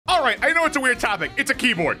All right, I know it's a weird topic. It's a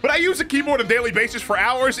keyboard. But I use a keyboard on a daily basis for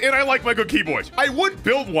hours, and I like my good keyboards. I would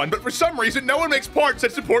build one, but for some reason, no one makes parts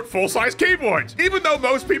that support full-size keyboards. Even though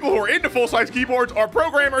most people who are into full-size keyboards are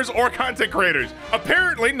programmers or content creators.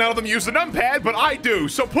 Apparently, none of them use the numpad, but I do.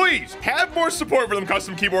 So please, have more support for them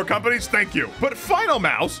custom keyboard companies. Thank you. But Final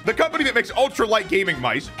Mouse, the company that makes ultra-light gaming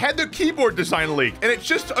mice, had their keyboard design leaked, and it's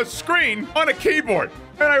just a screen on a keyboard.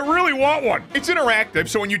 And I really want one. It's interactive,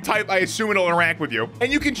 so when you type, I assume it'll interact with you.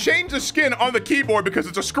 And you can change the skin on the keyboard because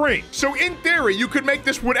it's a screen. So in theory, you could make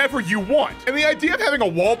this whatever you want. And the idea of having a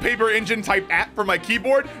wallpaper engine type app for my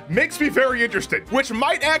keyboard makes me very interested, which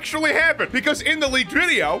might actually happen because in the leaked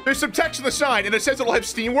video, there's some text on the side and it says it'll have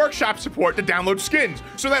Steam Workshop support to download skins.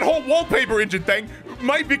 So that whole wallpaper engine thing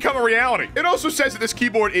might become a reality. It also says that this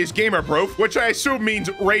keyboard is gamer-proof, which I assume means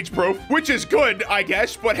rage-proof, which is good, I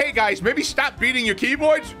guess. But hey guys, maybe stop beating your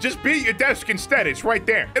keyboards. Just beat your desk instead. It's right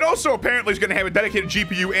there. It also apparently is going to have a dedicated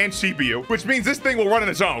GPU and CPU, which means this thing will run on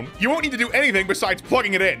its own. You won't need to do anything besides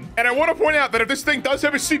plugging it in. And I want to point out that if this thing does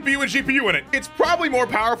have a CPU and GPU in it, it's probably more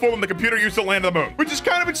powerful than the computer used to land on the moon, which is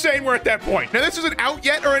kind of insane we're at that point. Now, this isn't out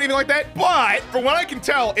yet or anything like that, but from what I can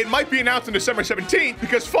tell, it might be announced on December 17th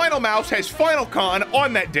because Final Mouse has FinalCon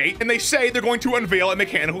on that date, and they say they're going to unveil a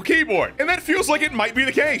mechanical keyboard. And that feels like it might be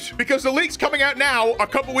the case because the leak's coming out now a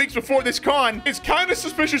couple weeks before this con is kind of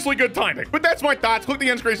suspiciously good timing. But that's my thoughts. Click the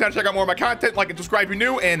end screen now to check out more of my content, like and subscribe if you're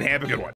new, and have a good one.